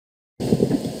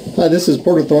Hi, this is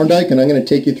Porter Thorndike, and I'm going to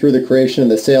take you through the creation of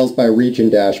the Sales by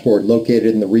Region dashboard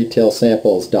located in the Retail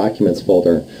Samples Documents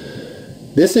folder.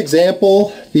 This example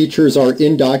features our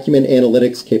in-document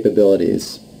analytics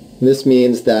capabilities. This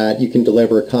means that you can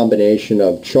deliver a combination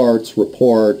of charts,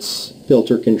 reports,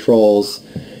 filter controls,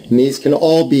 and these can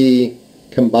all be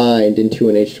combined into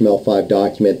an HTML5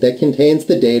 document that contains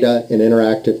the data and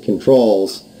interactive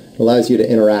controls. It allows you to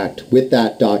interact with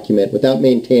that document without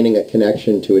maintaining a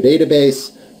connection to a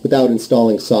database, without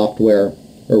installing software,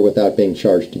 or without being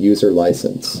charged a user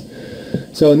license.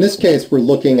 So in this case, we're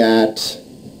looking at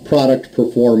product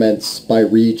performance by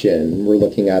region. We're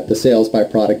looking at the sales by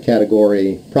product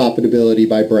category, profitability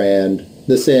by brand,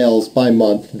 the sales by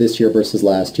month this year versus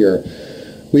last year.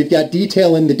 We've got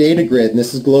detail in the data grid, and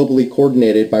this is globally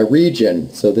coordinated by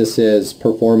region. So this is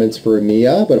performance for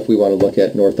EMEA, but if we want to look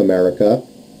at North America,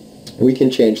 we can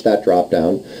change that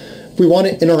drop-down. If we want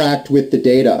to interact with the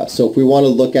data, so if we want to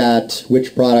look at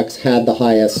which products had the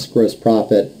highest gross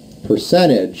profit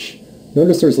percentage,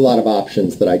 notice there's a lot of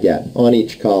options that I get on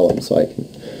each column. So I can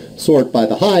sort by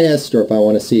the highest, or if I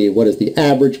want to see what is the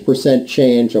average percent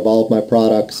change of all of my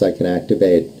products, I can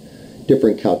activate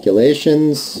different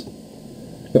calculations.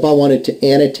 If I wanted to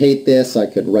annotate this, I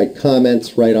could write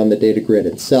comments right on the data grid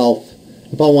itself.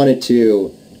 If I wanted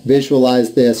to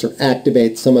visualize this or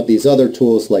activate some of these other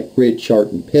tools like grid, chart,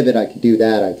 and pivot, I could do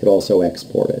that. I could also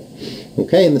export it.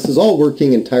 Okay, and this is all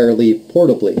working entirely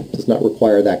portably. It does not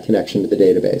require that connection to the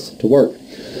database to work.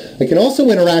 I can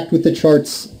also interact with the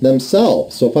charts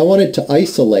themselves. So if I wanted to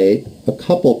isolate a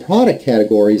couple product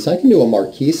categories, I can do a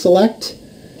marquee select,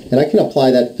 and I can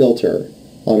apply that filter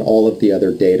on all of the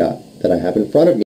other data that I have in front of me.